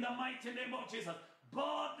 In the mighty name of Jesus.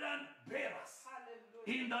 Burden bearers. Hallelujah.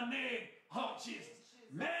 In the name of Jesus.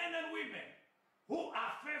 Men and women who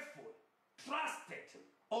are faithful, trusted,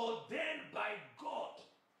 ordained by God,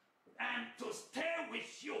 and to stay with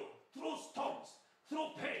you through storms,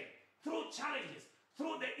 through pain, through challenges,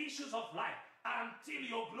 through the issues of life, until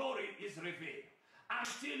your glory is revealed,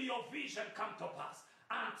 until your vision come to pass,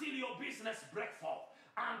 until your business break forth,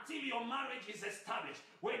 until your marriage is established.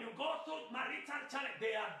 When you go through marital challenge,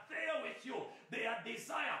 they are there with you. Their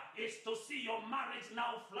desire is to see your marriage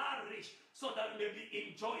now flourish, so that you may be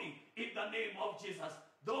enjoying in the name of Jesus.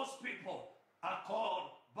 Those people are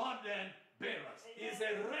called burden bearers. It's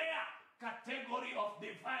a rare category of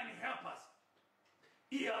divine helpers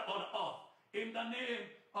here on earth, in the name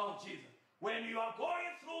of Jesus. When you are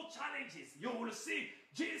going through challenges, you will see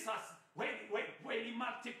Jesus, when he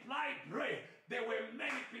multiplied bread, there were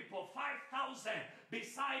many people, 5,000,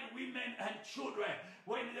 beside women and children.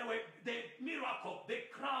 When there were the miracle, the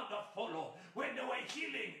crowd that followed. When they were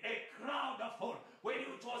healing, a crowd that followed. When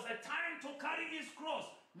it was a time to carry his cross,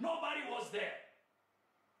 nobody was there.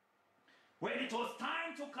 When it was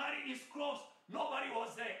time to carry his cross, nobody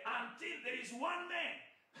was there, until there is one man.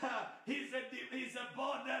 He's a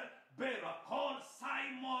burden bearer called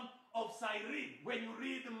Simon of Cyrene. When you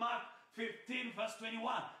read Mark 15 verse 21,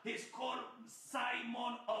 he's called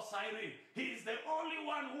Simon of Cyrene. He's the only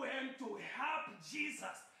one who came to help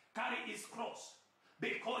Jesus carry his cross.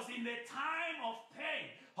 Because in the time of pain,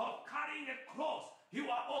 of carrying a cross, you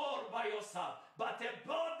are all by yourself. But a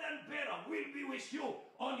burden bearer will be with you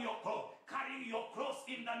on your cross, carrying your cross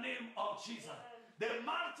in the name of Jesus. The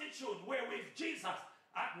multitude were with Jesus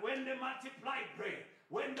when they multiplied bread,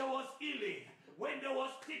 when there was healing, when there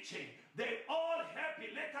was teaching. They all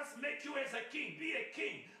happy. Let us make you as a king. Be a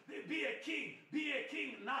king. Be a king. Be a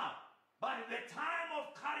king now. But at the time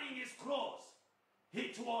of carrying his cross,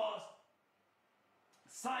 it was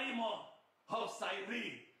Simon of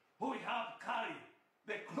Cyrene who helped carry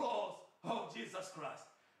the cross of Jesus Christ.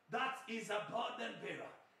 That is a burden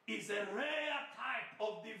bearer. Is a rare type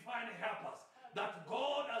of divine helpers that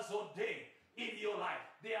God has ordained in your life.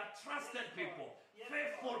 They are trusted people,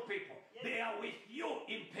 faithful people. They are with you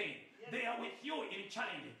in pain. They are with you in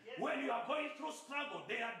challenge. When you are going through struggle,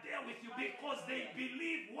 they are there with you because they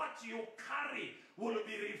believe what you carry will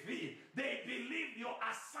be revealed. They believe your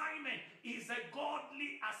assignment is a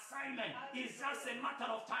godly assignment. It's just a matter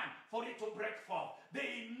of time for it to break forth.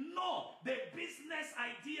 They know the business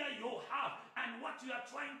idea you have and what you are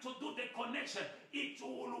trying to do, the connection, it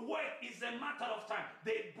will work. It's a matter of time.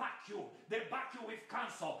 They back you. They back you with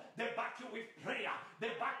counsel. They back you with prayer.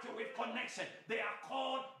 They back you with connection. They are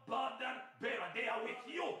called burden bearer. They are with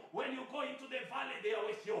you. When you go into the valley, they are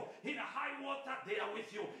with you. In high water, they are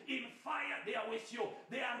with you. In fire, they are with you.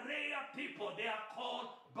 They are rare people. They are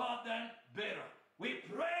called burden bearer. We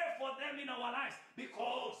pray for them in our lives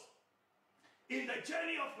because in the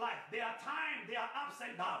journey of life, there are times, there are ups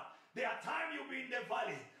and downs. There are times you'll be in the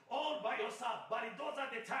valley all by yourself. But those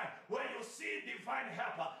are the time where you see divine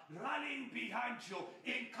helper rallying behind you,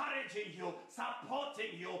 encouraging you,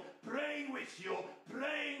 supporting you, praying with you,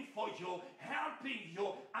 praying for you, helping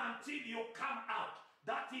you until you come out.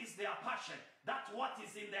 That is their passion. That's what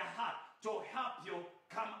is in their heart, to help you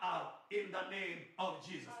come out in the name of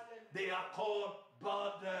Jesus. They are called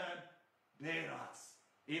burden bearers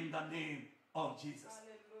in the name of Jesus.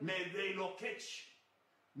 May they locate you.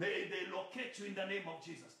 May they locate you in the name of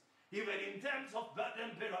Jesus. Even in terms of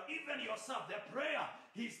burden bearer, even yourself, the prayer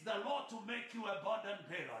is the Lord to make you a burden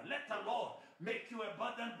bearer. Let the Lord make you a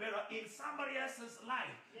burden bearer in somebody else's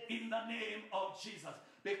life in the name of Jesus.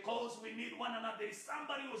 Because we need one another. If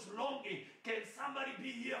somebody who's longing, can somebody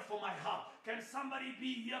be here for my help? Can somebody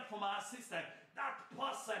be here for my assistance? That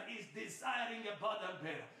person is desiring a burden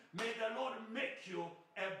bearer. May the Lord make you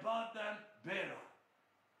a burden bearer.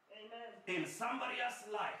 Amen. In somebody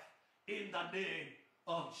else's life, in the name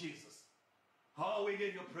of Jesus. How we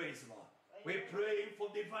give you praise, Lord. Amen. We pray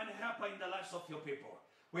for divine help in the lives of your people.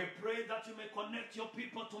 We pray that you may connect your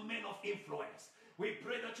people to men of influence. We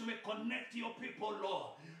pray that you may connect your people,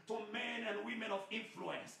 Lord, to men and women of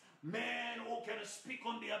influence. Men who can speak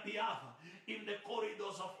on their behalf in the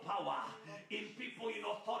corridors of power, in people in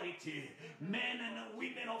authority, men and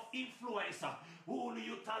women of influence who will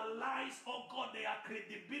utilize, oh God, their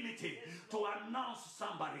credibility to announce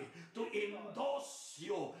somebody, to endorse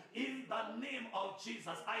you in the name of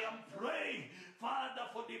Jesus. I am praying, Father,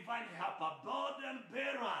 for divine helper, burden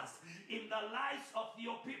bearers in the lives of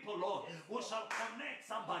your people, Lord, who shall connect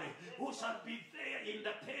somebody, who shall be there in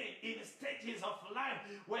the pain, in stages of life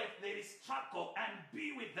where there is struggle, and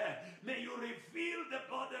be with them. May you reveal the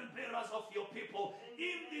burden bearers of your people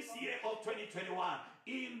in this year of 2021,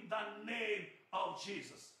 in the name of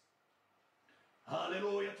Jesus.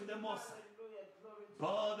 Hallelujah to the Most High.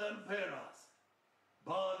 Burden bearers,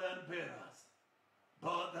 burden bearers,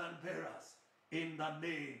 burden bearers, in the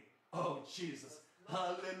name of Jesus.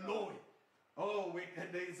 Hallelujah. Oh,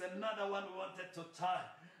 there is another one we wanted to tie,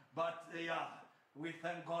 but we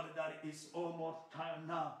thank God that it's almost time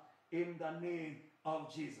now, in the name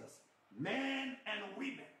of Jesus. Men and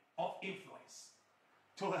women of influence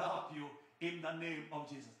to help you in the name of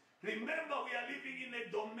Jesus. Remember, we are living in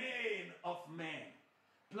a domain of men.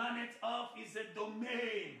 Planet Earth is a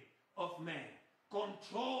domain of men,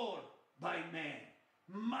 controlled by men,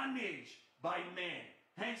 managed by men.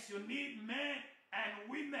 Hence, you need men and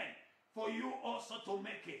women for you also to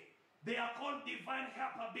make it. They are called divine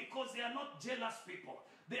helper because they are not jealous people.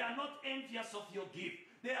 They are not envious of your gift.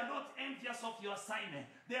 They are not envious of your assignment.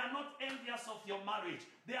 They are not envious of your marriage.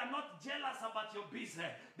 They are not jealous about your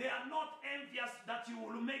business. They are not envious that you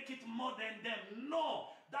will make it more than them.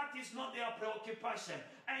 No, that is not their preoccupation.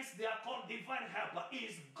 Hence, they are called divine helper.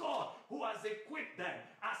 It is God who has equipped them,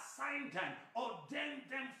 assigned them, ordained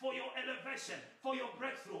them for your elevation, for your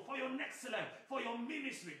breakthrough, for your next level, for your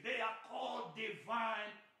ministry. They are called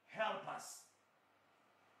divine helpers.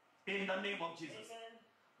 In the name of Jesus. Amen.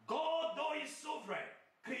 God, though is sovereign,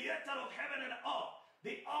 creator of heaven and earth,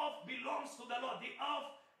 the earth belongs to the Lord. The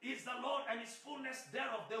earth is the Lord and his fullness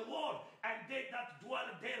thereof, the world and they that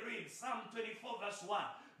dwell therein. Psalm 24 verse 1.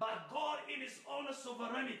 But God in his own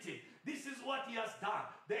sovereignty, this is what he has done.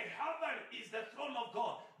 The heaven is the throne of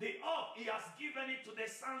God. The earth, he has given it to the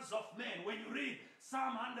sons of men. When you read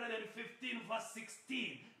Psalm 115 verse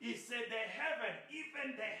 16, he said the heaven,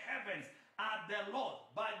 even the heavens are the Lord,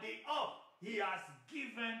 but the earth he has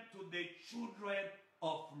given to the children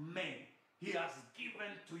of men. He has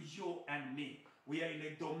given to you and me. We are in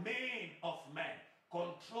a domain of men,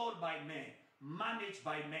 controlled by men, managed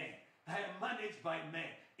by men, managed by men,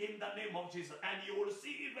 in the name of Jesus. And you will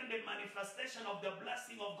see even the manifestation of the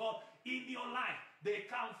blessing of God in your life. They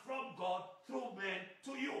come from God through men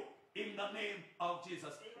to you, in the name of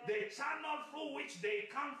Jesus. Amen. The channel through which they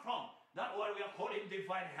come from, that's what we are calling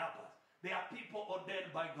divine helpers. They are people ordained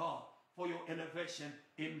by God for your elevation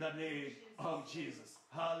in the name of Jesus.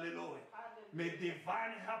 Hallelujah. May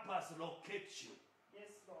divine helpers locate you.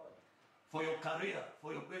 Yes, Lord. For your career,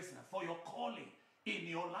 for your business, for your calling in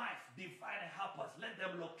your life. Divine helpers. Let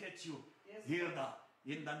them locate you. Yes, here now,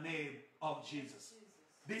 in the name of Jesus.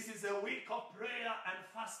 This is a week of prayer and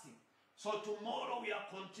fasting. So tomorrow we are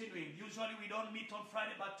continuing. Usually we don't meet on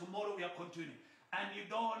Friday, but tomorrow we are continuing. And you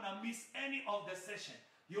don't want to miss any of the session.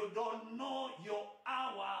 You don't know your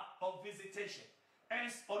hour of visitation.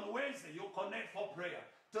 Hence, on Wednesday, you connect for prayer.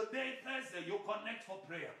 Today, Thursday, you connect for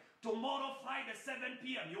prayer. Tomorrow, Friday, 7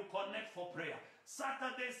 p.m., you connect for prayer.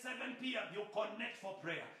 Saturday, 7 p.m., you connect for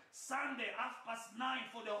prayer. Sunday,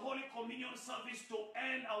 9:30 for the Holy Communion service to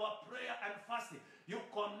end our prayer and fasting. You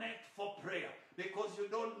connect for prayer because you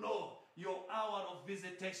don't know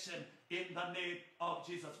invitation in the name of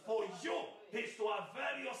Jesus. For you is to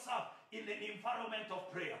avail yourself in an environment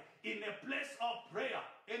of prayer. In a place of prayer,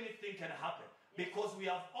 anything can happen. Because we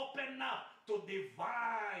have opened up to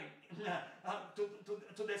divine,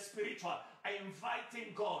 to the spiritual,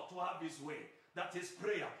 inviting God to have his way. That is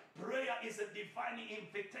prayer. Prayer is a divine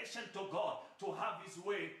invitation to God to have his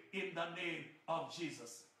way in the name of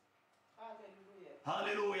Jesus. Hallelujah.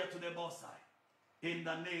 Hallelujah to the Most High. In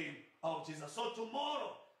the name of Jesus. So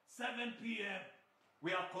tomorrow, 7 p.m.,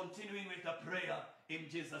 we are continuing with the prayer in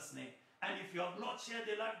Jesus' name. And if you have not shared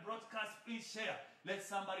the live broadcast, please share. Let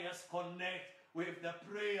somebody else connect with the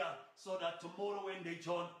prayer so that tomorrow when they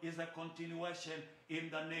join is a continuation in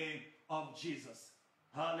the name of Jesus.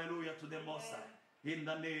 Hallelujah to the Most High. In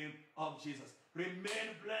the name of Jesus.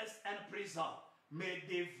 Remain blessed and preserved. May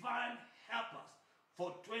divine helpers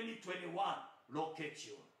for 2021 locate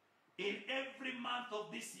you. In every month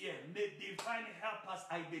of this year, may divine helpers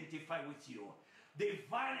identify with you.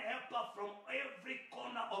 Divine helper from every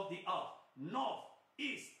corner of the earth, north,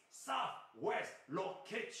 east, south, west,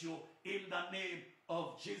 locate you in the name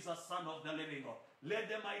of Jesus, Son of the living God. Let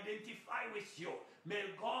them identify with you. May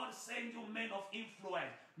God send you men of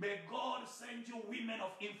influence. May God send you women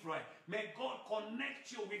of influence. May God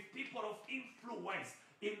connect you with people of influence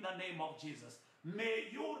in the name of Jesus. May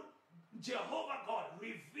you, Jehovah God,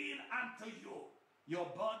 reveal unto you your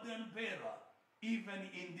burden bearer even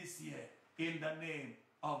in this year in the name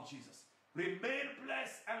of Jesus. Remain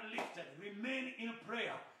blessed and lifted. Remain in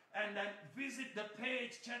prayer. And then visit the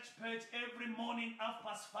page, church page, every morning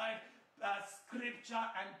 5:30. Scripture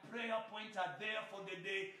and prayer point are there for the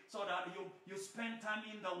day so that you spend time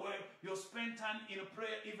in the word, you spend time in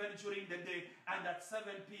prayer even during the day, and at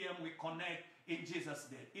 7 p.m. we connect in Jesus'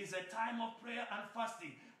 name. It's a time of prayer and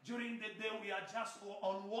fasting. During the day we are just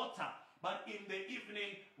on water, but in the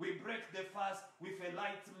evening we break the fast with a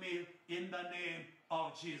light meal in the name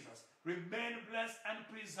of Jesus. Remain blessed and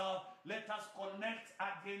preserved. Let us connect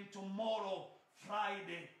again tomorrow,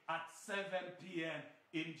 Friday at 7 p.m.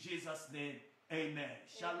 in Jesus' name. Amen.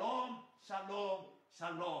 Shalom, shalom,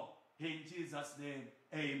 shalom. In Jesus' name,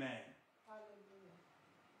 amen.